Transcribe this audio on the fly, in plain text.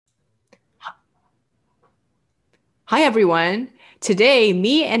Hi, everyone. Today,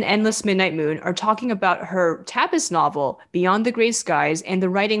 me and Endless Midnight Moon are talking about her Tapas novel, Beyond the Gray Skies, and the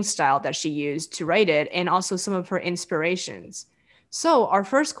writing style that she used to write it, and also some of her inspirations. So, our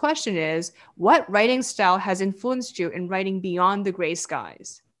first question is, what writing style has influenced you in writing Beyond the Gray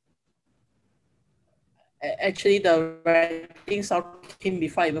Skies? Actually, the writing style came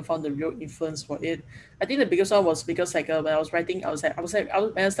before I even found the real influence for it. I think the biggest one was because when I was writing,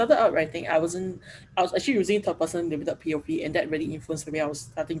 when I started out writing, I was actually using third person limited POV, and that really influenced the way I was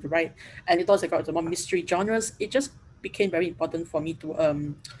starting to write. And it also got to more mystery genres. It just became very important for me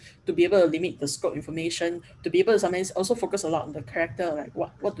to be able to limit the scope information, to be able to sometimes also focus a lot on the character, like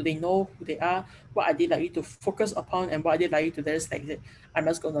what do they know, who they are, what are they likely to focus upon, and what are they likely to just like I'm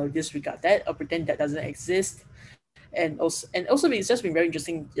just gonna disregard that or pretend that doesn't exist. And also it's just been very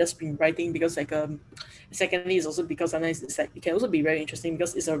interesting just been writing because secondly it's also because sometimes it's like it can also be very interesting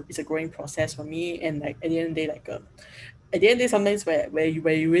because it's a growing process for me. And like at the end of the day, at the end of the day, sometimes where you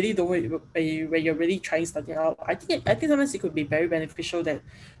really don't where you're really trying starting out, I think sometimes it could be very beneficial that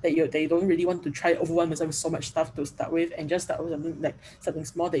you don't really want to try overwhelm yourself with so much stuff to start with, and just start with something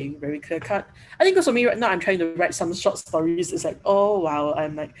small that you very clear cut. I think also me right now, I'm trying to write some short stories. It's like, oh wow,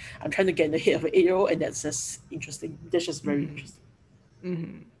 I'm trying to get in the head of an 8-year-old, and that's just interesting. That's just very Mhm. interesting.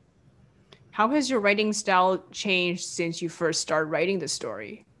 Mhm. How has your writing style changed since you first started writing the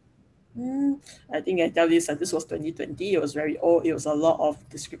story? Mm, I think I tell this that this was 2020. It was very old. It was a lot of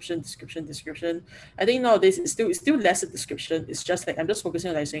description, description, description. I think nowadays it's still lesser description. It's just like I'm just focusing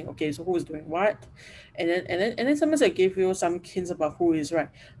on like saying, okay, so who is doing what, and then sometimes I give you some hints about who is right.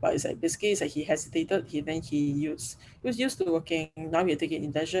 But it's like basically it's like he hesitated. He was used to working. Now he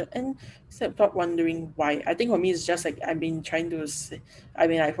taking internship, and start wondering why. I think for me it's just like I've been trying to.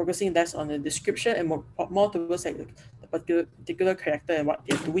 Like focusing less on the description and more towards like the particular character and what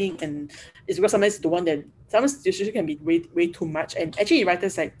they're doing. And it's because sometimes the one that sometimes the description can be way too much. And actually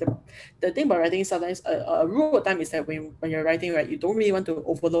writers like the thing about writing sometimes a rule of thumb is that when you're writing, right, you don't really want to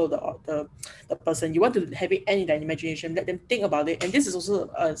overload the person. You want to have it any that imagination, let them think about it. And this is also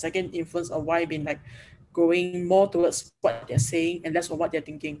a second influence of why I've been like going more towards what they're saying and less on what they're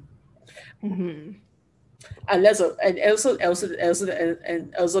thinking. Mhm. And also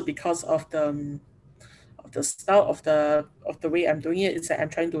because of the style of the way I'm doing it. It's like I'm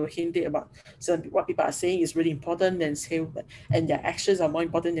trying to hint it about what people are saying is really important than say, and their actions are more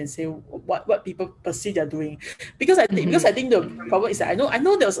important than say what people perceive they're doing. Because I Mhm. think the problem is that I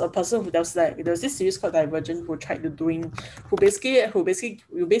know there was a person who there was this series called Divergent who tried to doing who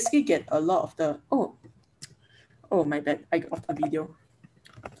basically get a lot of the oh my bad, I got off the video.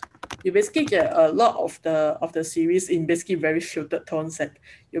 You basically get a lot of the series in basically very filtered tones. Like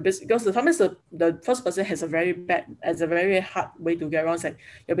you basically because sometimes the first person has a very hard way to get around. It's like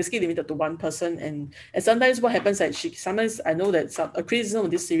you're basically limited to one person. And sometimes what happens like sometimes I know that a criticism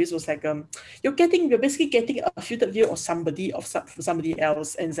of this series was like you're basically getting a filtered view of somebody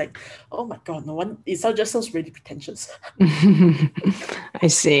else. And it's like, oh my god, no one, just sounds really pretentious. I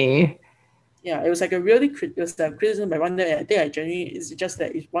see. Yeah, it was like it was a criticism by one that I think I genuinely, it's just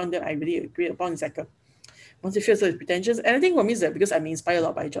that it's one that I really agree upon. It's like once it feels so pretentious. And I think for me is that because I'm inspired a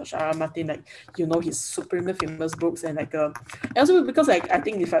lot by George R. R. Martin, like his supremely famous books. And and also because like I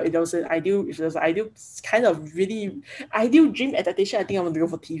think if there was an ideal kind of really ideal dream adaptation, I think I want to go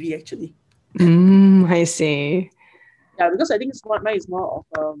for TV actually. I see. Yeah, because I think mine is more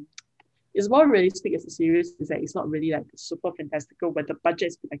of it's more realistic as a series. It's like it's not really like super fantastical, but the budget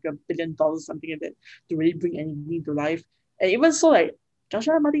is like $1 billion, something like that, to really bring anything to life. And even so, like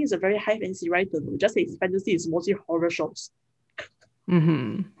Joshua Martin is a very high fantasy writer, though. Just like his fantasy is mostly horror shows.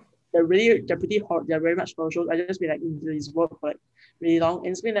 Mhm. They're pretty hard. They're very much horror shows. I just been like into his work for like really long,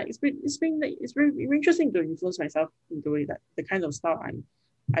 and it's very interesting to influence myself into it, like the kind of style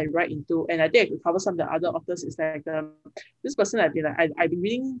I write into. And I think I could cover some of the other authors. Is like this person I've been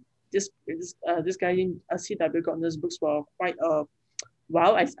reading this guy in C.W. Gardner's books for quite a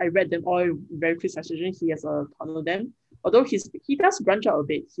while. I read them all in very quick succession. He has a ton of them. Although he does branch out a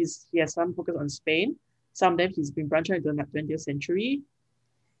bit. He has some focus on Spain. Some of them he's been branching into the 20th century.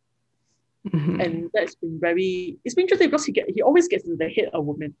 Mhm. And that's been very it's been interesting because he always gets into the head of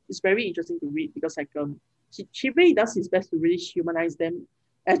women. It's very interesting to read because he really does his best to really humanize them.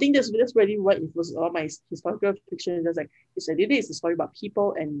 I think that's really what influences all my historical fiction. Just like it's a story about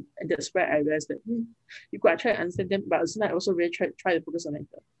people, and that's where I realized that you could try to understand them, but at the I also really try to focus on like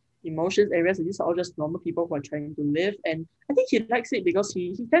the emotions areas. And these are all just normal people who are trying to live. And I think he likes it because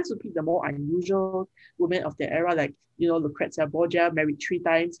he tends to pick the more unusual women of the era, like Lucrezia Borgia, married 3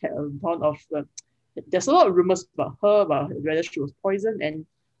 times, had a ton of there's a lot of rumors about her, about whether she was poisoned. And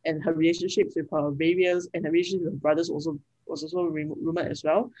and her relationships with her various and her relationship with her brothers was also rumored as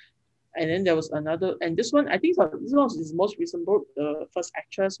well. And then there was another, and this one I think this one was his most recent book, The First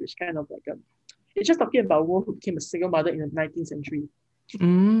Actress, which kind of like it's just talking about a woman who became a single mother in the 19th century.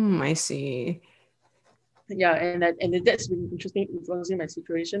 I see. Yeah, and that's been interesting, influencing my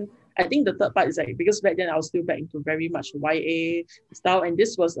situation. I think the third part is like because back then I was still back into very much YA style, and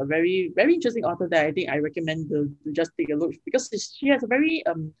this was a very very interesting author that I think I recommend to just take a look because she has a very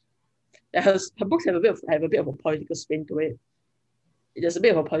her books have a bit of a political spin to it. There's a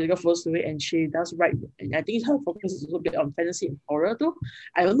bit of a political force to it, and she does write. And I think her focus is also a bit on fantasy and horror too.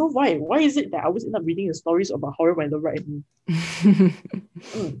 I don't know why. Why is it that I always end up reading the stories about horror when I don't write any?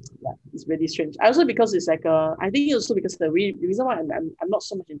 Yeah, it's really strange. Also because it's like I think it's also because the reason why I'm not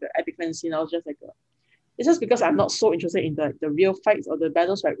so much into epic fantasy now is just like it's just because I'm not so interested in the real fights or the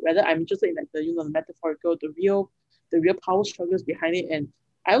battles, right? Rather, I'm interested in like the metaphorical, the real power struggles behind it. And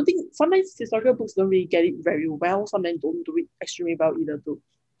I don't think sometimes historical books don't really get it very well. Sometimes don't do it extremely well either too.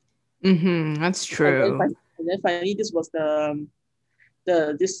 That's And then true. finally, this was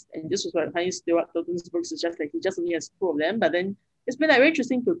this was what finally Stuart Dalton's books is just like he just only has two of them, but then it's been like very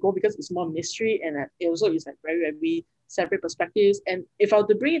interesting to go because it's more mystery and it also is like very very separate perspectives. And if I were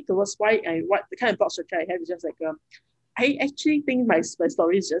to bring it towards what the kind of plot structure I have is just like I actually think my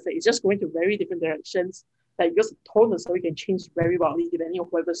story is just like it's just going to very different directions. Like because the tone of the story can change very wildly depending on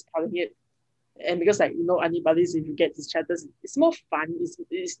whoever's telling it. And because like anybody's if you get these chapters, it's more fun.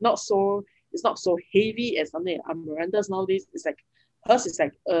 It's not so heavy as something like Miranda's nowadays. It's like hers is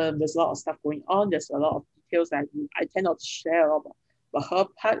like there's a lot of stuff going on. There's a lot of details that I tend not to share about. But her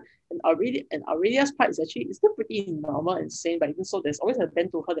part and Aurelia's part is actually it's still pretty normal and sane. But even so, there's always a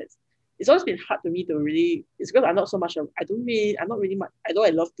bend to her that's it's always been hard to me to really. It's because I'm not so much of I don't really I'm not really much. I know I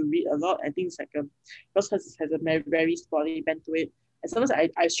love to read a lot. I think it's like because hers has a very very scholarly bent to it. And sometimes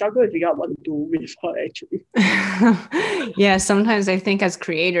I struggle to figure out what to do with her actually. Yeah, sometimes I think as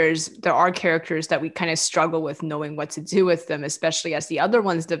creators, there are characters that we kind of struggle with knowing what to do with them, especially as the other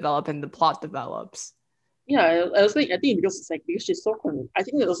ones develop and the plot develops. Yeah, I think because it's like because she's so I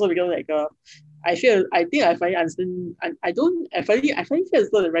think it's also because like I think I finally understand I don't I finally feel as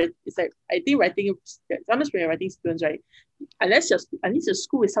though the right it's like I think writing sometimes when you're writing students right unless your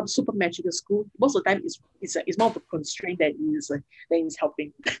school is some super magical school most of the time it's more of a constraint that is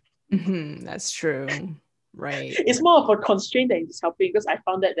helping. That's true. Right. It's more of a constraint that is helping because I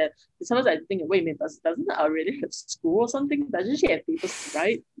found that sometimes I think, wait a minute, doesn't I already have school or something? Doesn't she have papers to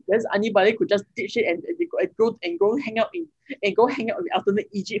write? Does anybody could just ditch it and go hang out in and go hang out in alternate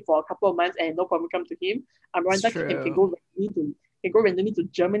Egypt for a couple of months and no problem come to him? It's Miranda true. can go randomly to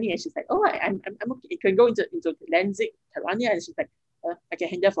Germany and she's like, oh, I'm okay. It can go into Leipzig, Tirana, and she's like, I can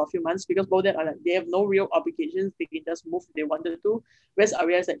hang there for a few months because both of them are like they have no real obligations. They can just move if they wanted to. Whereas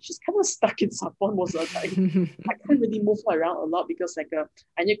Aria is like she's kind of stuck in Sapon most of the time. I can't really move her around a lot because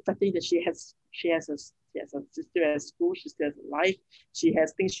I knew exactly that she has a sister at school, she still has a life, she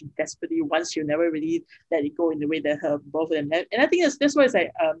has things she desperately wants, she'll never really let it go in the way that her both of them have. And I think that's why it's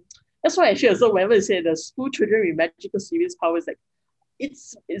like that's why I feel so whenever they say the school children with magical serious powers like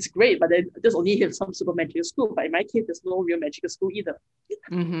it's great, but then there's only have some super magical school. But in my case, there's no real magical school either.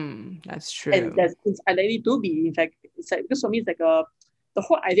 That's And true. that's it's unlikely to be. In fact, it's like because for me, it's like the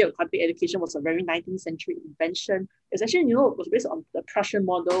whole idea of public education was a very 19th century invention. It's actually it was based on the Prussian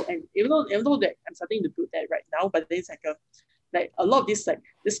model, and even though that I'm starting to build that right now, but it's like a lot of this like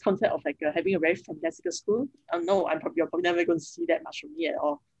this concept of like having a very fantastical school. No, you're probably never going to see that much from me at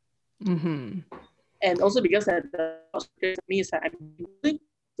all. hmm And also because for me is that I'm doing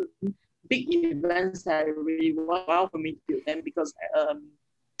big events that I really want wow for me to build them because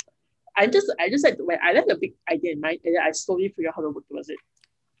I just like when I like a big idea in mind and then I slowly figure out how to work towards it.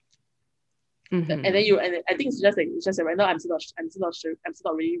 And then hmm I think it's just like right now I'm still not sure I'm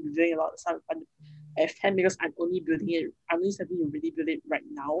still not really doing a lot of stuff at hand because I'm only starting to really build it right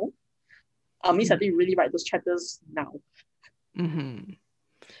now. I'm only starting to really write those chapters now. hmm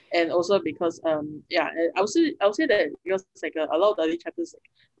And also because yeah I would say that because like a lot of the early chapters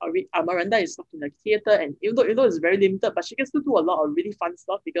like Miranda is stuck in the theater and even though it's very limited but she can still do a lot of really fun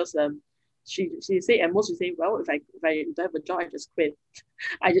stuff because she say at most she say well if I don't have a job I just quit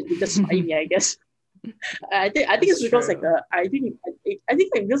they just fire me I guess. I think That's it's because like true. I think like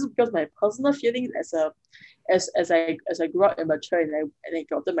because my personal feelings as I grew up and mature and I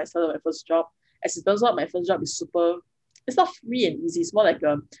got my first job. As it turns out, my first job is super. It's not free and easy. It's more like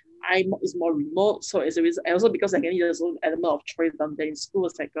it's more remote. So as a result, and also because like there's an element of choice down there in school.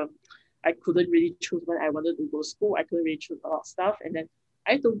 It's like I couldn't really choose when I wanted to go to school. I couldn't really choose a lot of stuff, and then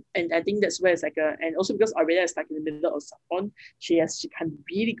and I think that's where it's like and also because Aurelia is like in the middle of Sapon, she can't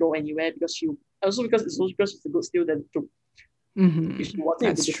really go anywhere because she also because it's also because she's a good student too. If she wasn't a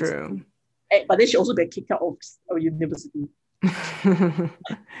That's good true. student, but then she also got kicked out of university.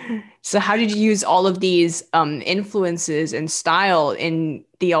 So how did you use all of these influences and style in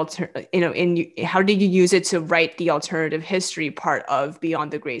the how did you use it to write the alternative history part of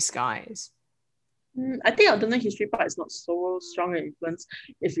Beyond the Gray Skies? I think alternate history part is not so strong an influence.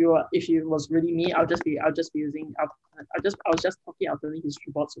 If it was really me, I'll just be using I was just talking alternate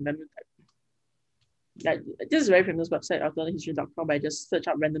history boards and then like this is a very famous website alternatehistory.com, but I just search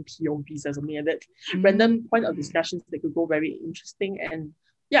up random POVs or something like that. Random point of Mm. discussions that could go very interesting. And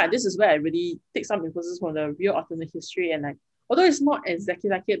yeah, this is where I really take some influences from the real alternate history and like although it's not exactly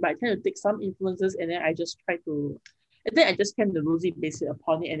like it, but I tend to take some influences and then I just try to and then I just kind of loosely base it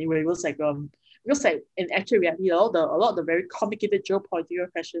upon it anyway. Because like in actual reality, a lot of the very complicated geopolitical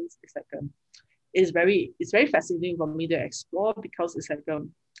questions is like it's very fascinating for me to explore because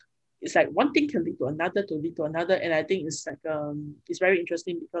it's like one thing can lead to another, and I think it's very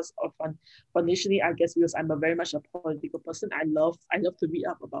interesting because of foundationally I guess because I'm a very much a political person. I love to read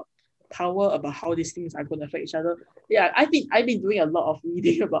up about power, about how these things are going to affect each other. Yeah, I've been doing a lot of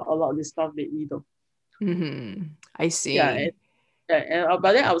reading about a lot of this stuff lately though. I Yeah, and see.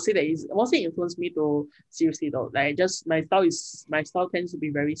 but then I would say that it's mostly influenced me to seriously though. Like just my style tends to be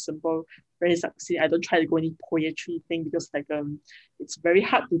very simple, very succinct. I don't try to go any poetry thing because it's very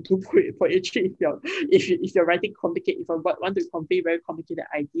hard to do poetry if you're writing complicated if you want to convey very complicated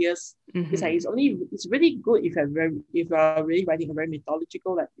ideas. It's like Hmm. it's really good if you are really writing a very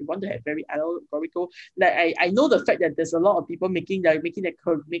mythological, like you want to have very allegorical. Like I know the fact that there's a lot of people making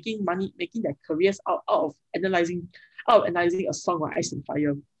money, making their careers out of analyzing a song like Ice and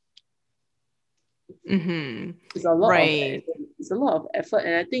Fire. Hmm. It's a lot of Right. effort. It's a lot of effort,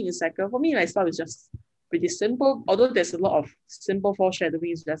 and I think it's like for me, my style is just pretty simple. Although there's a lot of simple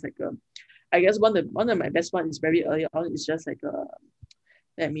foreshadowing, it's just like I guess one of my best one is very early on. It's just like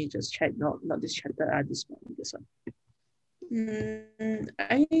let me just check. Not this chapter. This one.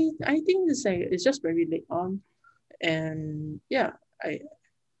 I think it's just very late on, and yeah, I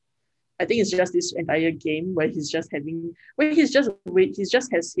I think it's just this entire game where he has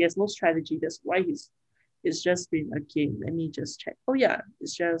no strategy. That's why it's just been a game. Let me just check. Oh yeah,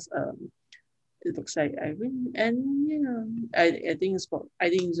 it's just it looks like I win and yeah I think it's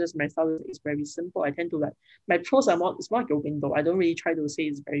just my style is very simple. I tend to like my prose are more it's more like a window. I don't really try to say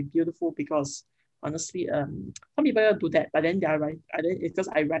it's very beautiful because honestly some people do that but then they are right I then it's because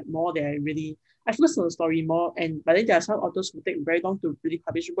I write more than I focus on the story more and but then there are some authors who take very long to really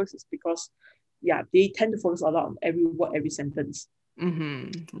publish books. It's because yeah they tend to focus a lot on every word, every sentence.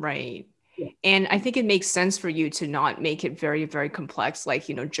 Right. Yeah. And I think it makes sense for you to not make it very, very complex, like,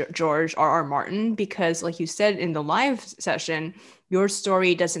 George R. R. Martin, because, like you said in the live session, your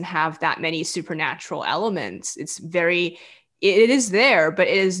story doesn't have that many supernatural elements. It is there, but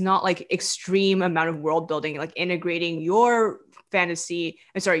it is not like extreme amount of world building, like integrating your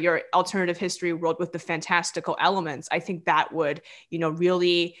alternative history world with the fantastical elements. I think that would,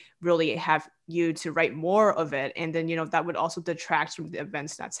 really, really have you to write more of it. And then, that would also detract from the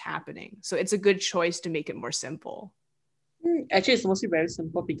events that's happening. So it's a good choice to make it more simple. Actually, it's mostly very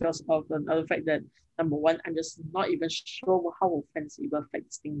simple because of the fact that number one, I'm just not even sure how fancy will affect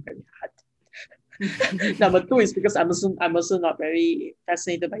this thing very hard. Number two is because I'm also not very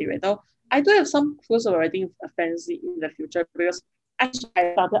fascinated by it right now. I do have some clues of writing a fantasy in the future because actually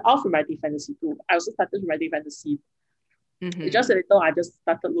I started off from writing fantasy too. I also started from writing fantasy. It's just Hmm. a little I just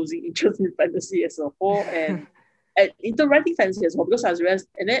started losing interest in fantasy as a whole and into writing fantasy as well because I was realized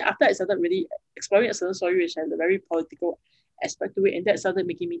and then after I started really exploring a certain story which has a very political aspect to it and that started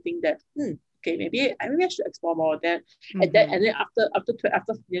making me think that okay maybe I should explore more of that and then Hmm.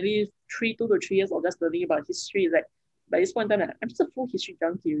 after nearly 2 to 3 years of just learning about history like by this point in time I'm just a full history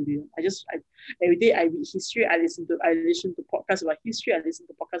junkie really. Every day I read history. I listen to podcasts about history. I listen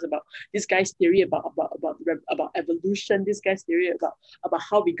to podcasts about this guy's theory about evolution. This guy's theory about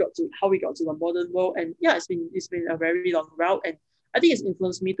how we got to the modern world. And yeah, it's been a very long route, and I think it's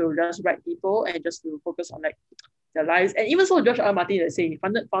influenced me to just write people and just to focus on like their lives. And even so, George R. R. Martin is saying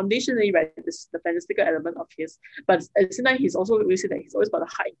foundationally right this the fantastical element of his, but at the same time he's also always said that he's always about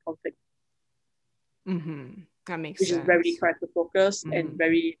the heart in conflict, That makes which is very sense. character focused and Hmm.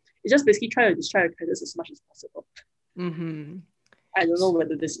 very it's just basically trying to destroy the characters as much as possible. Hmm. I don't know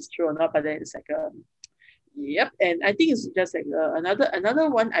whether this is true or not, but then it's like yep. And I think it's just like another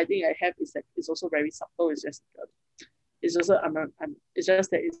one I think I have is like it's also very subtle. It's just it's also it's just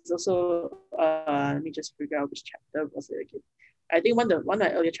that it's also let me just figure out which chapter was it again. I think one of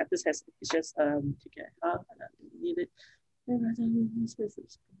the earlier chapters has it's just okay, need it.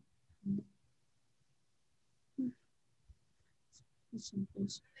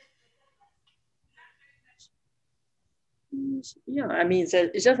 Yeah, I mean,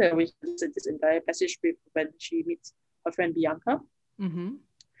 it's just that we this entire passage with when she meets her friend Bianca. Mm-hmm.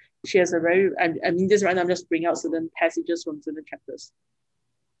 She has a very, I mean, this right now I'm just bringing out certain passages from certain chapters.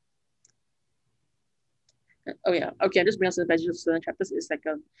 Oh yeah, okay, I'm just bringing out certain passages from certain chapters. It's like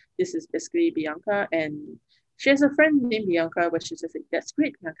this is basically Bianca, and she has a friend named Bianca, where she says like, "That's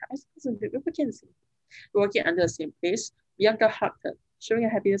great, Bianca. I suppose we can see working under the same place." Bianca hugged her, showing her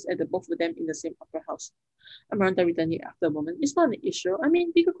happiness at the both of them in the same opera house. Amanda returning after a moment. It's not an issue. I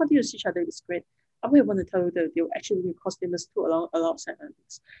mean, we could continue to see each other. It's great. I would want to tell you that they were actually customers too alongside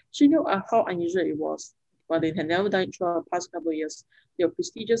others. She knew how unusual it was. While they had never done it throughout the past couple of years, they were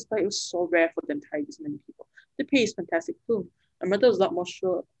prestigious, but it was so rare for them to hire this many people. The pay is fantastic too. Amanda was a lot more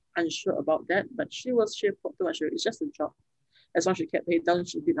unsure about that, but she thought too much. It's just a job. As long as she kept paid down,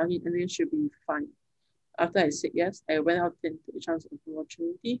 she did not need anything, she'll be fine. After I said yes, I went out and took a chance of an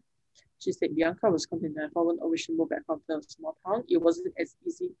opportunity. She said Bianca was content that I always she moved back home to a small town. It wasn't as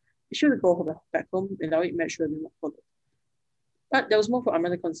easy. She should go back home and now it made sure we not followed. But there was more for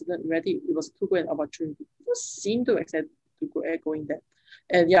Amanda considered already. It was too good an opportunity. People seemed to accept to go at going there.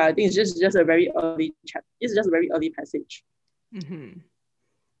 And yeah, I think it's just a very early chat. It's just a very early passage. Mm-hmm.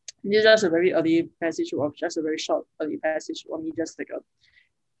 It's just a very early passage of just a very short early passage for me, just like a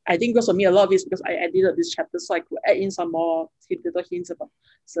I think because for me, a lot of it is because I edited this chapter, so I could add in some more little hints about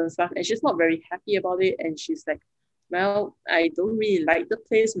certain stuff. And she's not very happy about it. And she's like, well, I don't really like the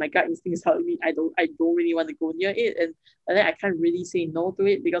place. My gut instinct is telling me I don't really want to go near it. And but then I can't really say no to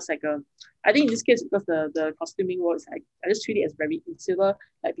it because I think in this case, because the costuming works, I just treat it as very insular.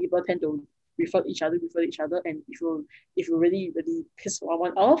 Like people tend to refer to each other. And if you really, really piss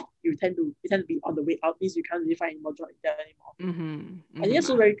someone off, you tend to be on the way out, means you can't really find any more joy there anymore. Mm-hmm. I think it's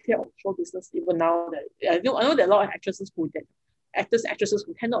so very clear on show business even now that I know there are a lot of actresses who tend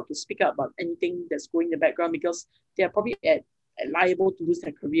not to speak up about anything that's going in the background because they are probably liable to lose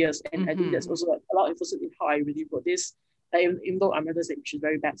their careers. And I think there's Mm-hmm. also a lot of emphasis in how I really wrote this. Like, even though I'm rather saying she's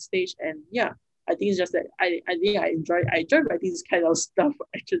very bad stage, and yeah, I think it's just that I think I enjoy writing this kind of stuff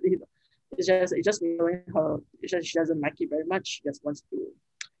actually. It's just knowing her. It's just she doesn't like it very much. She just wants to.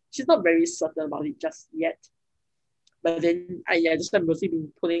 She's not very certain about it just yet. But then I just have mostly been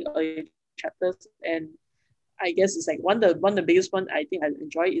pulling early chapters, and I guess it's like one of the biggest one I think I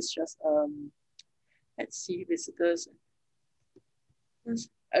enjoy is just let's see visitors.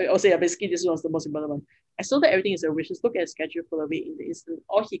 I also yeah, basically this was the most important one. I saw that everything is a wishes. Look at his schedule for the week in the instant.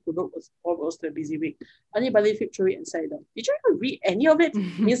 All he could look was almost a busy week. Anybody flipped through it and said, "Did you even read any of it?"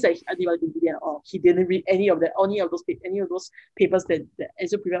 Means that anybody didn't read it at all. He didn't read any of that, any of those papers that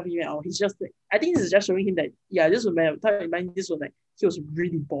Enzo prepared for him at all. He's just like, I think this is just showing him that yeah, this was this was like he was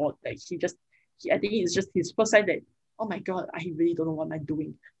really bored. Like I think it's just his first sign that oh my god, I really don't know what I'm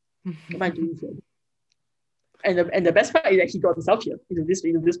doing. What am I doing here? And the best part is that he got himself here into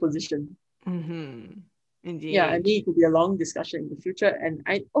this position. Mm-hmm. Yeah, I Indeed. mean it could be a long discussion in the future. And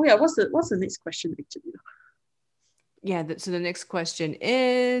oh yeah, what's the next question actually? Yeah, so the next question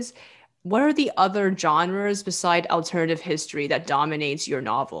is, what are the other genres beside alternative history that dominates your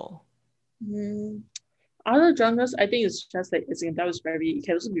novel? Hmm. Other genres, I think it's just like that was it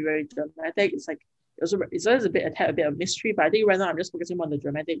can also be very dramatic. It's always a bit of mystery, but I think right now I'm just focusing on the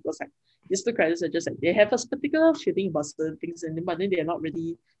dramatic because like these two characters are just like they have a particular feeling about certain things and but then they're not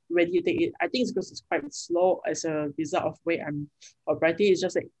really ready to take it. I think it's because it's quite slow as a result of where I'm of writing. It's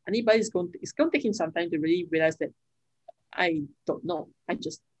just like it's going to take him some time to really realize that I don't know. I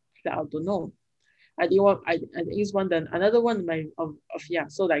just flat out don't know. I think it's one then another one of yeah.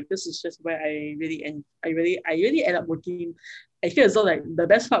 So like this is just where I really end up working. I feel as though like the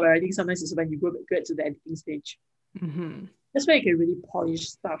best part where I think sometimes is when you get to the editing stage. Mm-hmm. That's where you can really polish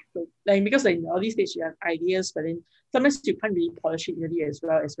stuff. Like because like in the early stage you have ideas, but then sometimes you can't really polish it really as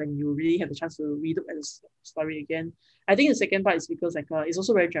well as when you really have the chance to relook at the story again. I think the second part is because like it's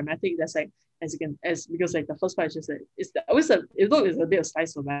also very dramatic. That's like as because like the first part is just like always it's a bit of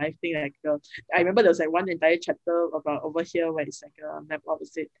slice of life thing. Like I remember there was like one entire chapter about over here where it's like map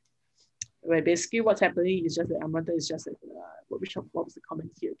opposite where basically what's happening is just that Amanda is just like what was the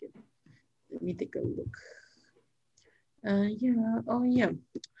comment here again? Let me take a look. Yeah. Oh, yeah.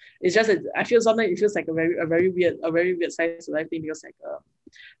 It's just that I feel sometimes it feels like a very weird science of life thing because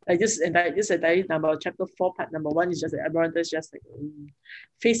like this entire number chapter 4 part number 1 is just like everyone is just like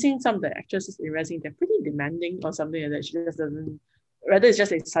facing some of the actresses in resin they're pretty demanding or something like that. She just doesn't rather it's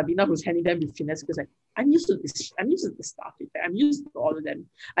just like Sabina who's handling them with finesse because like I'm used to this stuff. I'm used to all of them.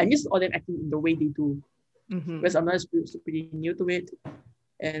 I'm used to all them acting in the way they do. Whereas Mm-hmm. I'm not pretty new to it.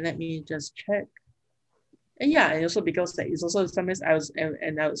 And let me just check. And yeah, and also because like it's also sometimes I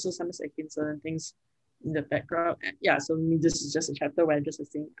also sometimes I think certain things in the background. And yeah, so this is just a chapter where I'm just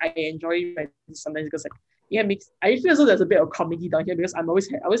saying I enjoy writing sometimes because like yeah, makes I feel also there's a bit of comedy down here because I always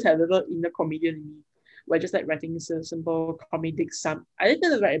have a little inner comedian in me. Where I just like writing simple comedic some I think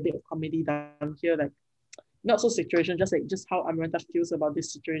there's like a bit of comedy down here, like not so situation, just how Amaranta feels about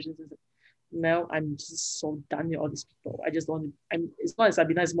this situation. It's like, now I'm just so done with all these people. I just don't want to. It's not as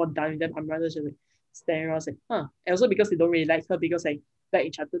Sabina is more done with them. I'm rather just like staring around, like, huh. And also because they don't really like her because like back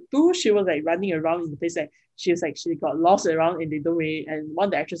in chapter 2, she was like running around in the place like she got lost around and they don't really and one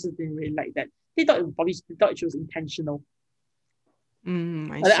of the actresses didn't really like that. They thought she was intentional. I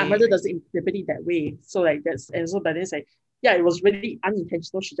But then see. Amanda doesn't interpret it that way. So like that's and so but then it's like yeah, it was really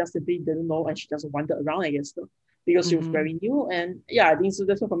unintentional. She just simply didn't know and she just wandered around, I guess, though, because she was Mm-hmm. very new. And yeah, I think so.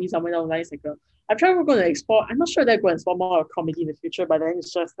 That's what for me, somewhere down the line, it's like I'm trying to go to explore. I'm not sure that I'm going to explore more of comedy in the future, but then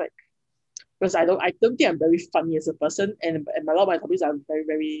it's just like because I don't think I'm very funny as a person, and a lot of my topics are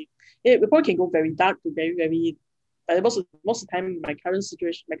very yeah, people can go very dark to very. But most of the time, my current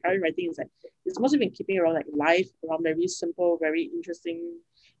situation, my current writing is like it's mostly been keeping around like life, around very simple, very interesting,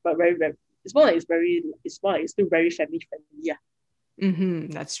 but very. It's more like it's still very family friendly. Yeah,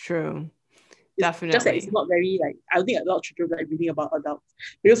 Mm-hmm. That's true. it's just that it's Definitely. not very like I don't think a lot of children like reading about adults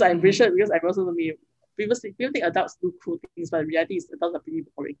because I'm pretty Mm-hmm. sure because I've also me previously people think adults do cool things, but the reality is adults are pretty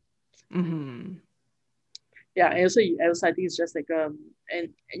boring. Mm-hmm. Yeah, and also I think it's just like and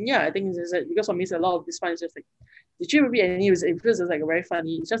yeah, I think it's just like, because for me it's a lot of this one is just like did you read any it feels just like a very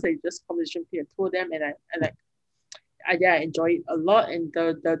funny it's just like just conversation between two of them and I like I enjoy it a lot and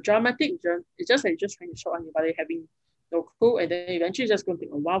the dramatic it's just like just trying to show anybody having no clue and then eventually it's just going to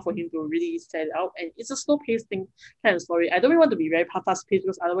take a while for him to really set it out and it's a slow paced thing kind of story. I don't really want to be very fast paced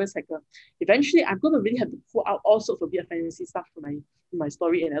because otherwise like eventually I'm going to really have to pull out all sorts of weird fantasy stuff for my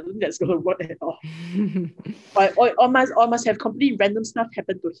story and I don't think that's going to work at all. Or must have completely random stuff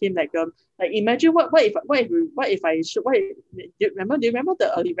happen to him. Like imagine what if I should do you remember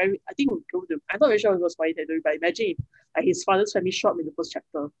the early very I think we'll go to I'm not very sure it was funny territory, but imagine if like his father's family shot him in the first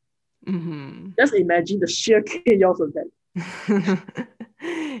chapter. Mm-hmm. Just imagine the sheer chaos of that.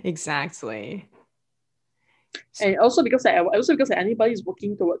 Exactly. And also because like, anybody is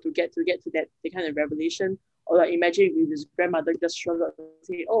working toward to get to that the kind of revelation, or like imagine if his grandmother just showed up and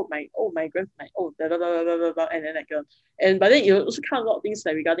say, oh my grand my oh da, da, da, da, da, da, and then and but then you also count a lot of things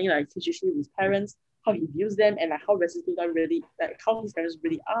like regarding like his relationship with his parents, how he views them, and like how resilient really like how his parents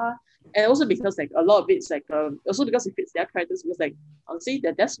really are, and also because like a lot of it's like also because it fits their characters because like honestly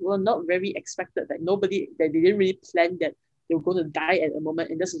that deaths were not very expected, like nobody that they didn't really plan that they were going to die at a moment,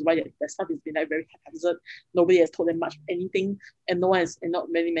 and this is why that stuff has been like very haphazard. Nobody has told them much of anything, and no one has, and not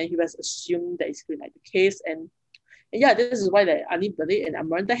many people has assumed that it's like the case. And yeah, this is why like Ani Bade and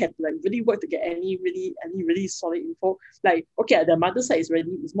Amaranta had to like really work to get any really solid info. Like okay, the mother side is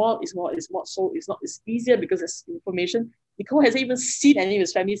ready. It's not it's easier because it's information. Nicole hasn't even seen any of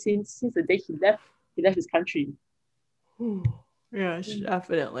his family since the day he left his country. Yes,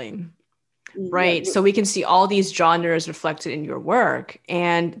 definitely. Yeah, Right. So we can see all these genres reflected in your work.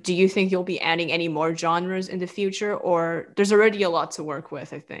 And do you think you'll be adding any more genres in the future, or there's already a lot to work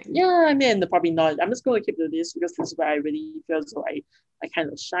with, I think? yeah, I mean, probably not. I'm just going to keep to this because this is where I really feel so I kind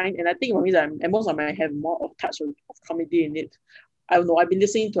of shine. And I think for me, that and most of my have more of touch of comedy in it. I don't know. I've been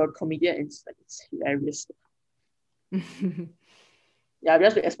listening to a comedian and it's hilarious. Yeah, I've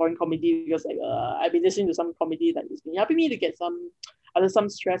just been exploring comedy because like I've been listening to some comedy that has been helping me to get some after some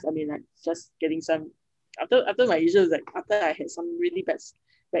stress. I mean, like just getting some after my issues like after I had some really bad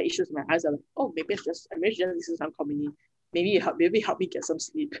issues with my eyes. I'm like, oh, maybe I should just listen to some comedy. Maybe help me get some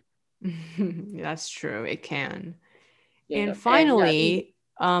sleep. That's true. It can. Yeah, And and yeah, I think finally,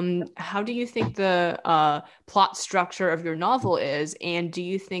 how do you think the plot structure of your novel is? And do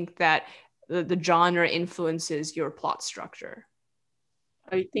you think that the genre influences your plot structure?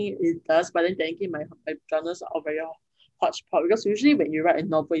 I think it does, but then technically my genres are very hodgepodge because usually when you write a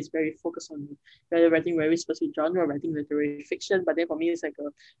novel, it's very focused on whether writing very specific genre, writing literary fiction. But then for me, it's like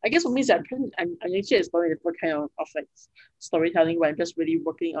I guess for me, it's like I'm actually exploring different kind of like storytelling where I'm just really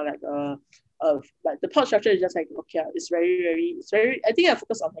working on like of like the plot structure is just like okay, it's very. I think I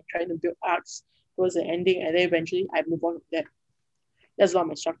focus on like trying to build arcs towards the ending, and then eventually I move on with that. That's a lot of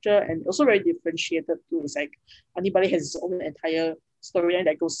my structure and also very differentiated too. It's like anybody has his own entire storyline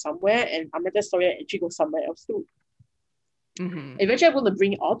that goes somewhere and another story actually goes somewhere else too. Mm-hmm. Eventually, I'm going to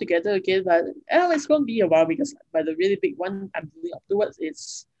bring it all together again, but it's going to be a while because the really big one I'm building up towards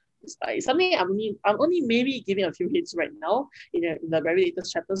is like something I'm only maybe giving a few hints right now in the very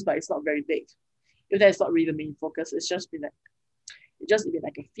latest chapters, but it's not very big. If that's not really the main focus, it's just been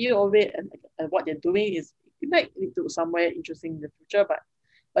like a feel of it, and what they're doing is it might lead to somewhere interesting in the future, but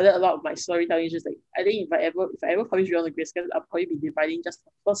then a lot of my storytelling is just like I think if I ever publish Beyond the Grayscale, I'll probably be dividing just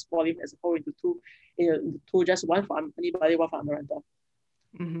the first volume as a whole into two, into two, just one for anybody, one for Amaranta.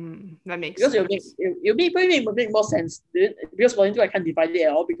 Mm-hmm. That makes Because sense. it'll make more sense. Because volume two I can't divide it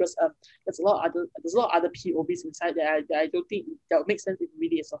at all because there's a lot of other POVs inside that I don't think that would make sense if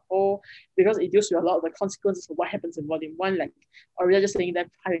really as a whole, because it deals with a lot of the consequences of what happens in volume one, like or really just saying that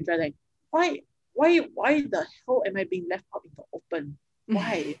high and dry, like why why the hell am I being left out in the open?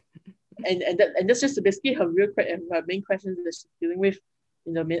 Why? And that's just basically her main question that she's dealing with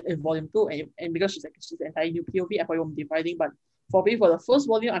in volume two, and because she's an entire new POV, I probably won't be dividing, but for me for the first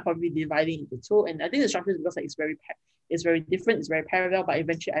volume, I probably be dividing into two, and I think the structure is because like it's very different, it's very parallel, but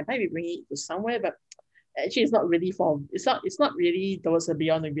eventually I might be bringing it to somewhere, but actually it's not really towards a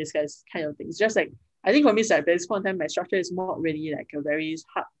beyond the gray skies kind of thing. It's just like I think for me, it's like at this point in time, my structure is not really like a very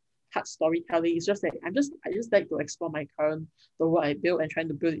hard storytelling. It's just like I just like to explore my current the work I built and trying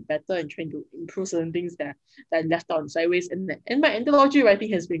to build it better and trying to improve certain things that I left out sideways. And my anthology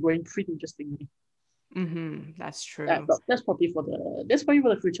writing has been going pretty interestingly. Mm-hmm. That's That, true. that's probably for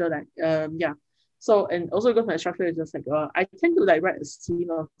the future. Like yeah. So and also because my structure is just like I tend to like write a scene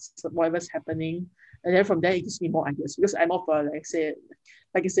of whatever's happening, and then from there it gives me more ideas because I'm of like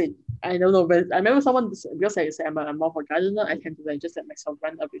I said, I don't know, but I remember someone because I said I'm more of a gardener. I tend to like just let myself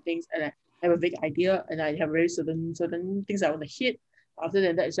run up with things, and I have a big idea, and I have very certain things I want to hit. After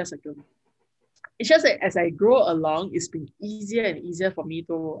that, it's just that as I grow along, it's been easier and easier for me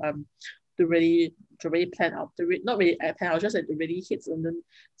to really plan out not really plan out, just like to really hit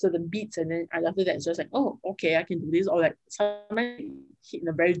certain beats, and then after that it's just like, oh, okay, I can do this, or like sometimes hit in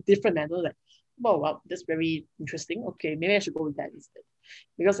a very different manner, like, wow, that's very interesting. Okay, maybe I should go with that instead.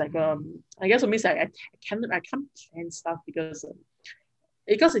 Because like I guess for me it's like I can't plan stuff because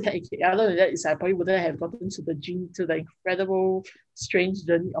other than that is I probably wouldn't have gotten to the incredible strange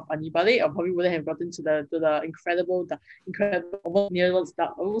journey of Anibale, or probably wouldn't have gotten the incredible almost nearwards the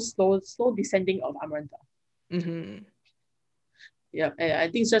almost slow descending of Amaranta. Mm-hmm. Yeah, and I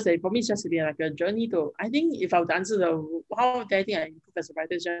think it's just like for me it's just been like a journey to I think if I would answer the how do I think I improve as a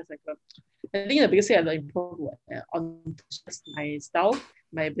writer, it's just like I think the biggest thing I improve on just my style,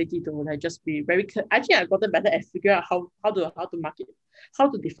 my ability to like just be very clear. Actually, I've gotten better at figure out how to market,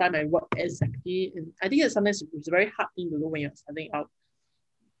 how to define my work exactly. And I think that sometimes it's a very hard thing to do when you're starting out.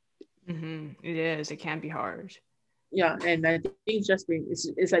 Mm-hmm. It is. It can be hard. Yeah, and I think it's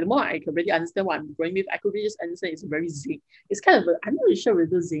like the more I can really understand what I'm going with, I could really just understand it's very zany. It's kind of I'm not really sure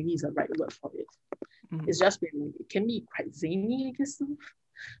whether zany is the right word for it. Mm-hmm. It's just been like it can be quite zany, I guess. So.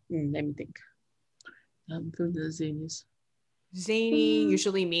 Let me think. From the zanies. Zany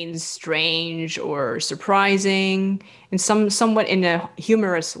usually means strange or surprising, and somewhat in a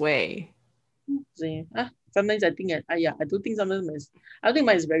humorous way. Zany. Sometimes I think I do think sometimes I don't think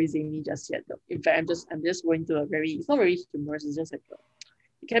mine is very zany just yet though. In fact, I'm just going to a very it's not very humorous. It's just like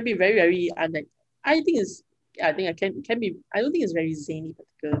it can be very very unlike. I think it's I think I can it can be I don't think it's very zany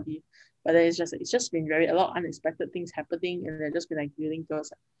particularly, but then it's just been very a lot of unexpected things happening, and they're just been like building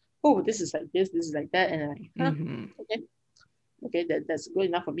towards like, oh, this is like this is like that, and Mm-hmm. okay, okay, that's good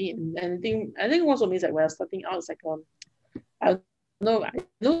enough for me. And I think also means like when I was starting out, it's like I I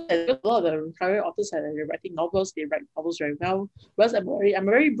know that a lot of the current authors that are writing novels, they write novels very well. Whereas I'm a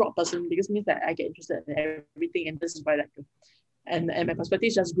very broad person because it means that I get interested in everything, and this is why like and my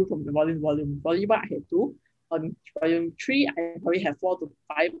perspective just grew from the volume one I had two, on volume three I probably have 4 to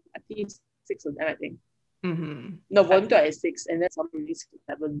 5, I think it's 6 of them I think. Mm-hmm. No, volume two I had 6, and then some really 6 to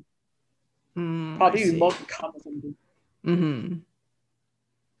 7, I probably with more see. to come or something. Mm-hmm.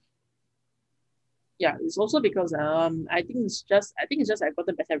 Yeah, it's also because I think it's just I've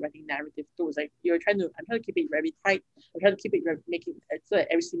gotten better at writing narrative too. It's like I'm trying to keep it very tight. I'm trying to keep it make it so that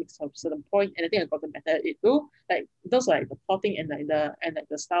every scene makes a certain point, and I think I've gotten better at it too. Like those like the plotting and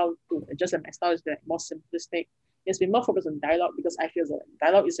the style too. Just like my style is like more simplistic. It's been more focused on dialogue because I feel that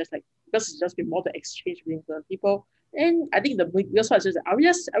dialogue is just like because it's just been more the exchange between the people. And I think the biggest part is just are we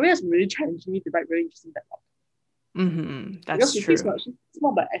just really challenging me to write very interesting dialogue Mm-hmm. because That's it's true. not it's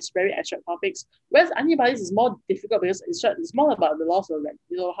more about very abstract topics. Whereas antibodies is more difficult because it's more about the loss of like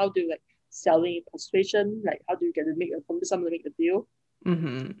how do you like selling persuasion, like how do you get to make a convince someone to make a deal.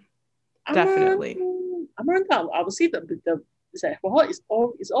 Mm-hmm. Amaranth, Definitely. Amaranth, I would say the it's like for her it's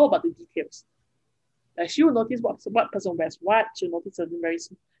all about the details. Like she will notice what person wears what. She'll notice certain very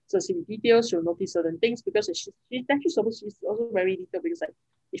specific details. She'll notice certain things because she's actually supposed she's also very detailed because like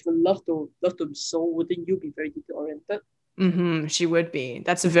if you love to sew, wouldn't you be very detail oriented? She would be.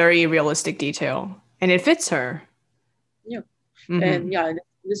 That's a very realistic detail, and it fits her. Yeah, and Mm-hmm. yeah, and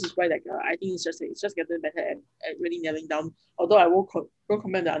this is why like I think it's just getting better at really nailing down. Although I won't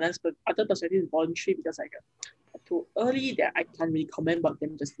comment the others, but other perspective is voluntary because like too early that I can't really comment about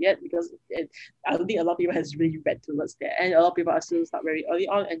them just yet because I don't think a lot of people has really read towards that, and a lot of people are still start very early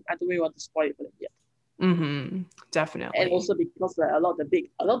on, and I don't really want to spoil it for them yet. Mm-hmm. And Definitely. also because a lot of the big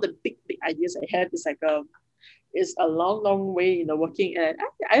ideas I have is like is a long way in the working, and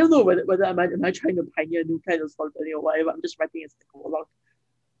I don't know whether am I trying to pioneer new kind of storytelling or whatever. I'm just writing as I go along.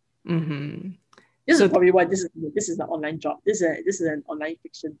 Mm-hmm. This is So probably why this is an online job. This is an online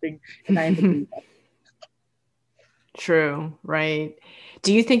fiction thing, and I am okay with true, right?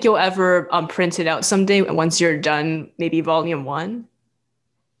 Do you think you'll ever print it out someday once you're done, maybe volume one?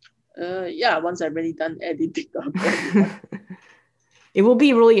 that. Yeah, once I'm really done editing the volume one. It will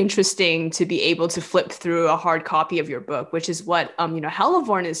be really interesting to be able to flip through a hard copy of your book, which is what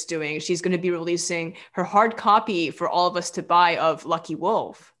Hellevorn is doing. She's going to be releasing her hard copy for all of us to buy of Lucky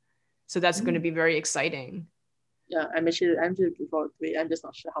Wolf. So that's going to Mm. be very exciting. Yeah, I'm actually looking forward to it. I'm just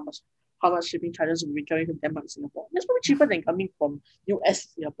not sure how much shipping charges will be coming from Denmark to Singapore. That's probably cheaper than coming from US to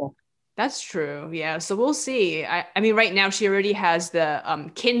Singapore. That's true. Yeah. So we'll see. I mean, right now she already has the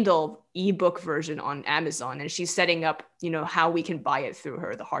Kindle ebook version on Amazon, and she's setting up, how we can buy it through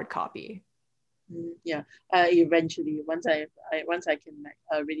her, the hard copy. Yeah. Eventually, once I can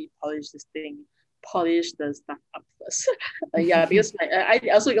like really polish the stuff up first. Yeah, because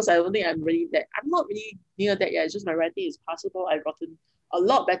because I don't think I'm not really near that yet. It's just my writing is passable. I've gotten a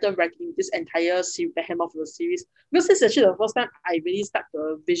lot better writing this entire series, the hand of the series, because this is actually the first time I really start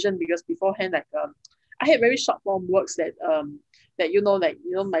to vision. Because beforehand, like I had very short form works that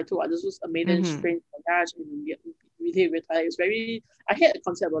my two others was a maiden Hmm. strange voyage and really retired. It's very I had a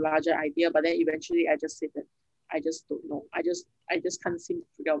concept of a larger idea, but then eventually I just said that I just don't know. I just can't seem to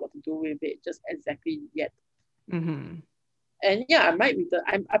figure out what to do with it just exactly yet. Hmm. And yeah, I might be the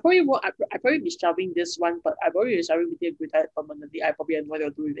I probably won't I probably be shelving this one, but I've already been shelving with it retired permanently. I probably have no idea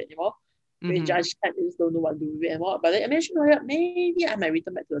what to do with it anymore. Which I Hmm. just don't know what to do with it anymore. But then I mentioned earlier, maybe I might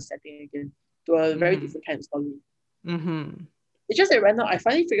return back to the setting again, to a very Hmm. different kind of story. Hmm. It's just that right now I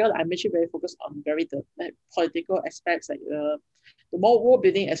finally figured out I'm actually very focused on very the like, political aspects, like the more world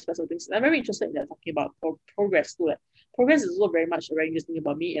building aspects of things. I'm very interested in that talking about progress too. Like progress is also very much a very interesting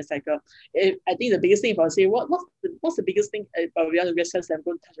about me. It's like I think the biggest thing if I say what's the biggest thing about beyond the research that I'm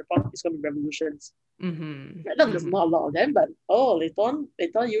going to touch upon is going to be revolutions. Hmm. Right now there's Hmm. not a lot of them, but later on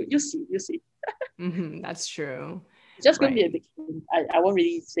you see. Hmm. That's true. It's just going to be a Right. big thing. I won't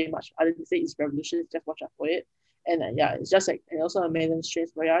really say much other than say it's revolution. Just watch out for it. And yeah, it's just like and also a Maiden Strange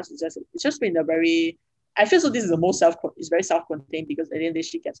Voyage. It's just been a very I feel so this is the most it's very self-contained because at the end of the day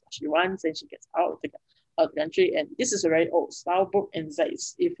she gets what she wants and she gets out of the country and this is a very old style book and it's like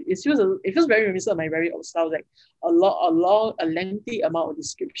it feels very reminiscent of my very old style like a lengthy amount of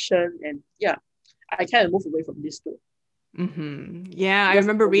description and yeah I kind of move away from this too Yeah, I because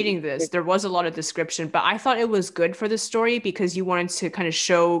remember reading this. There was a lot of description, but I thought it was good for the story because you wanted to kind of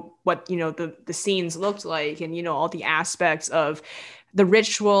show what, the scenes looked like and, all the aspects of the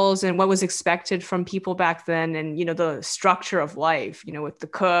rituals and what was expected from people back then and, the structure of life, with the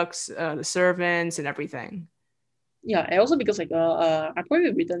cooks, the servants and everything. yeah, and also because like I probably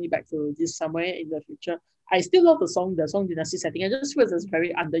will return it back to this somewhere in the future. I still love the song dynasty setting. I just feel it's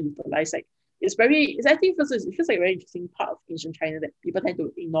very underutilized. Like it's I think it feels like a very interesting part of ancient China that people tend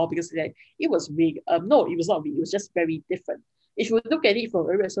to ignore because like it was big. No, it was not big. It was just very different. If you look at it from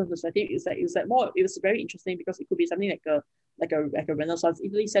a Western perspective, it's like more. It was very interesting because it could be something like a Renaissance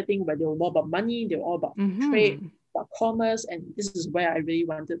Italy setting where they were more about money. They were all about trade, Mm-hmm. about commerce, and this is where I really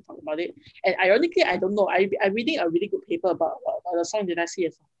wanted to talk about it. And ironically, I don't know. I'm reading a really good paper about the Song Dynasty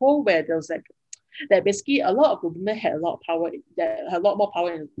as a whole, where there was like that basically a lot of the women had a lot of power, that had a lot more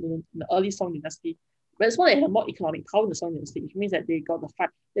power in the early Song Dynasty. But it's more they had more economic power in the Song Dynasty, which means that they got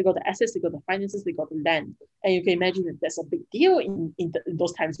the assets, they got the finances, they got the land. And you can imagine that that's a big deal in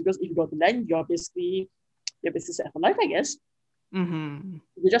those times because if you got the land, you're basically set for life, I guess. Mm-hmm.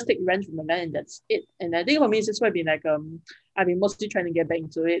 You just take rent from the land and that's it. And I think for me, it's just why I've been like I've been mostly trying to get back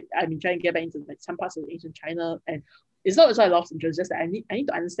into it. I've been trying to get back into like some parts of ancient China, and it's not as I lost interest. Just that I need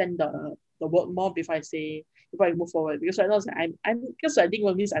to understand the world more before I move forward. Because right now it's like, I'm because I think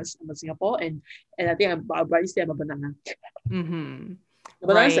one means I'm in Singapore and I think I'll probably say I'm a banana. Mm-hmm. The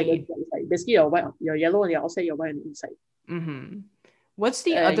banana is like, Right. it's like basically you're white, you're yellow on the outside, you're white on the inside. Mm-hmm. What's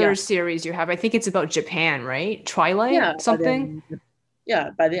the other Yeah, series you have? I think it's about Japan, right? Twilight yeah, but something? then yeah,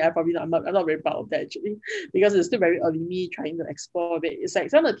 but then I probably not, I'm not very proud of that actually, because it's still very early me trying to explore a bit. It's like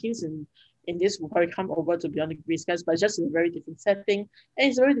some of the teams in this will probably come over to Beyond the Grey Skies, but it's just in a very different setting and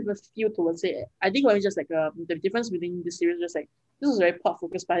it's a very different feel towards it. I think when it's just like the difference between this series just like this was very plot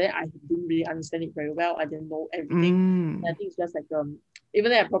focused, but then I didn't really understand it very well. I didn't know everything. And I Mm, think it's just like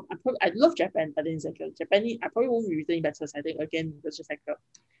even though I love Japan, but then it's like Japan I probably won't be returning back to I think again it's just like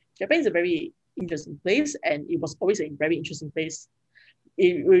Japan is a very interesting place and it was always a very interesting place.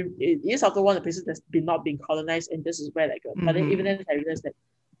 It is also one of the places that's been not being colonized, and this is where like, but then even mm-hmm, then I realized that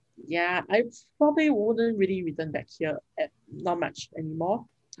yeah, I probably wouldn't really return back here at not much anymore.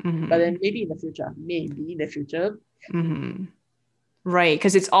 But mm-hmm, then maybe in the future. mm-hmm. Right,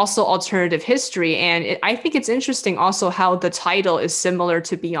 because it's also alternative history. And I think it's interesting also how the title is similar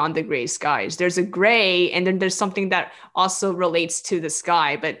to Beyond the Gray Skies. There's a gray, and then there's something that also relates to the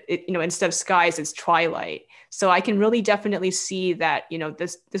sky, but instead of skies, it's twilight. So I can really definitely see that,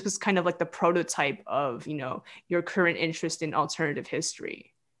 this was kind of like the prototype of, your current interest in alternative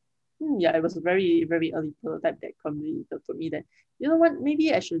history. Yeah, it was a very, very early prototype that communicated to me that, you know what,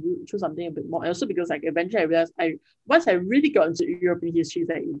 maybe I should choose something a bit more. And also because like eventually I realized once I really got into European history,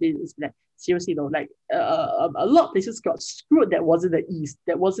 like it's like seriously though, like a lot of places got screwed that wasn't the East,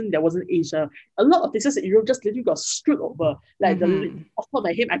 that wasn't Asia. A lot of places in Europe just literally got screwed over. Like Mm-hmm. off the top of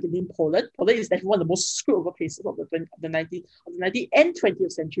my head, I can name Poland. Poland is definitely one of the most screwed over places of the 19th and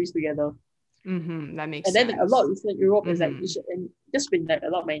 20th centuries together. Mm-hmm. That makes And then a lot sense. of Eastern Europe is like, Mm-hmm. and just been like a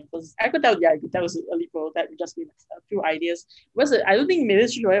lot of my influences. I could tell, yeah, I could tell it was an early prototype, just been like a few ideas. I don't think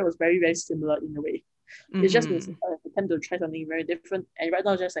Military Warrior was very, very similar in a way. It's just been Mm-hmm. an attempt to try something very different. And right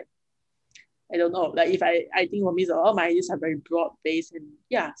now, just like, I don't know, like if I think for me, so all my ideas are very broad based. And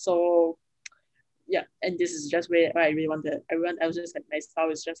yeah, so yeah, and this is just where I really wanted. I was just like, my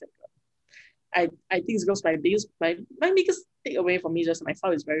style is just like, I think it goes my biggest takeaway for me just my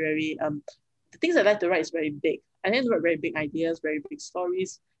style is very very the things I like to write is very big. I tend to write very big ideas, very big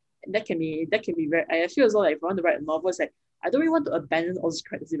stories, and that can be very. I feel as though like if I want to write a novel, it's like I don't really want to abandon all these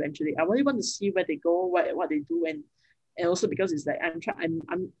characters eventually. I really want to see where they go, what they do, and also because it's like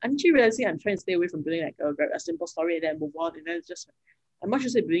I'm actually realizing I'm trying to stay away from doing like a simple story and then move on, and then it's just I'm much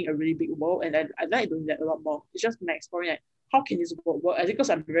interested in building a really big world, and I like doing that a lot more. It's just my exploring like how can this work? I think because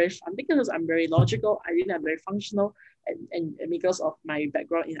I'm thinking because I'm very logical. I think I'm very functional, and because of my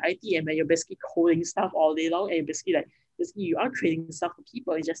background in IT, and when you're basically coding stuff all day long, and basically you are creating stuff for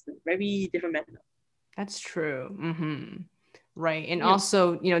people. It's just a very different manner. That's true. Mm-hmm. Right. And Yeah,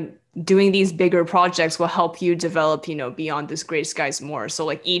 also, doing these bigger projects will help you develop, beyond this gray skies more. So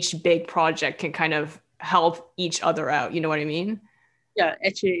like each big project can kind of help each other out. You know what I mean? yeah.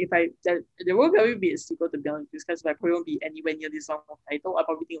 Actually, if there will probably be a sequel to Beyond this because I probably won't be anywhere near this long of title. I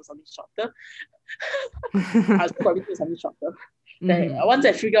probably think of something shorter. I was probably think of something shorter. That Hmm. once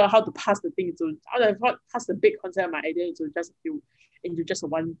I figure out how to pass the thing to how to pass the big concept of my idea into just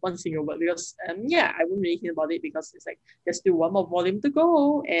one single word because yeah I wouldn't really think about it because it's like there's still one more volume to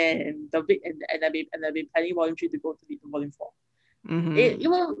go and the big and I've been planning volume 3 to go to lead to volume 4. It Hmm.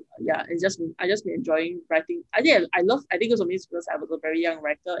 will yeah it's just I just been enjoying writing. I think also means because I was a very young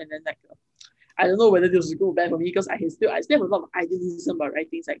writer and then like I don't know whether this was good or bad for me because I still have a lot of idealism about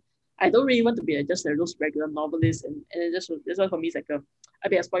writing. It's like I don't really want to be just those regular novelists and it just this one for me is like I've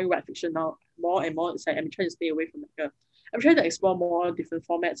been exploring web fiction now more and more. It's like I'm trying to stay away from I'm trying to explore more different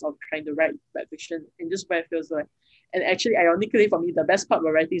formats of trying to write web fiction and this is where it feels like and actually ironically for me the best part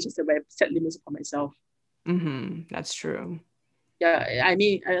about writing is just the way I set limits for myself. Hmm. That's true. Yeah, I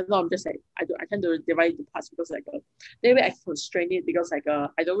mean, I don't know. I'm just like I tend to divide into parts because like maybe I constrain it because like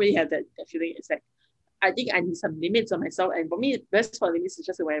I don't really have that feeling. It's like I think I need some limits on myself, and for me, the best for limits is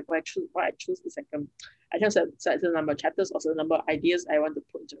just when I choose is like I just set a certain number of chapters or certain number of ideas I want to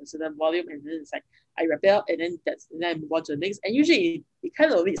put into a certain volume, and then it's like I wrap it up, and then I move on to the next. And usually it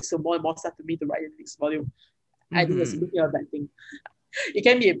kind of leads to more and more stuff to me to write the next volume. I think that's a good Hmm. thing or a bad thing. It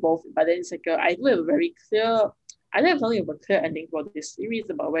can be both, but then it's like I do have a very clear. I don't have something of a clear ending for this series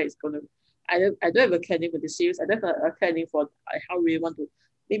about where it's going to. I don't have a clear ending for this series. I don't have a clear ending for how we want to.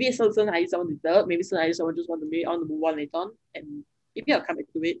 Maybe certain ideas I want to develop. Maybe certain ideas I want just want to maybe I want to move on later on, and maybe I'll come back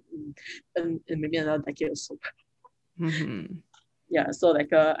to it in maybe another decade or so. Hmm. Yeah, so like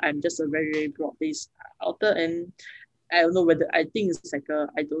I'm just a very very broad based author, and I don't know whether I think it's like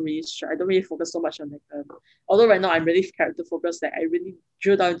I don't really focus so much on like although right now I'm really character focused like I really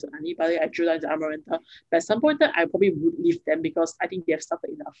drill down to anybody I drill down to Amaranta but at some point I probably would leave them because I think they have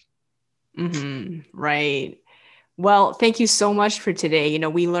suffered enough. Hmm. Right. Well, thank you so much for today.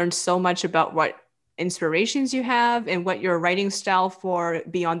 We learned so much about what inspirations you have and what your writing style for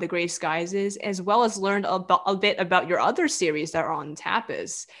Beyond the Gray Skies is, as well as learned a bit about your other series that are on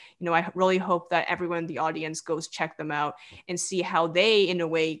Tapas. I really hope that everyone in the audience goes check them out and see how they, in a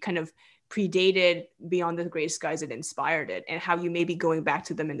way, kind of predated Beyond the Gray Skies and inspired it, and how you may be going back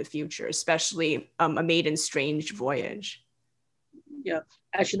to them in the future, especially A Maiden's Strange Voyage. Yeah,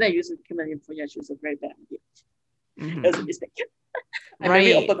 actually, I used to human influence was a very bad idea. It was a Mm-hmm. mistake. I'm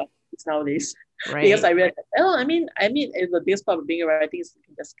very Right, open about this nowadays because I right. realized, oh, I mean, the biggest part of being a writing is you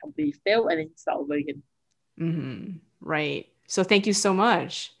can just completely fail and then start over again. Mm-hmm. Right. So thank you so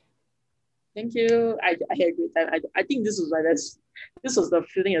much. Thank you. I had a great time. I think this was like this was the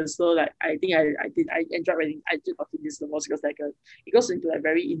feeling and so like I think I enjoyed reading. I did talking this the most because like it goes into like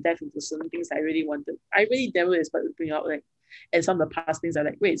very in depth into certain things I really wanted. I really never expected to bring out like and some of the past things are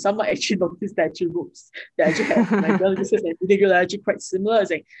like wait someone actually noticed that actually ropes that I actually have my brother sisters and vinegar are actually quite similar.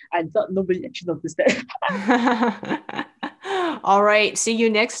 It's like I thought nobody actually noticed that. All right. See you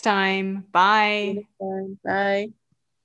next time. See you Bye. next time. Bye.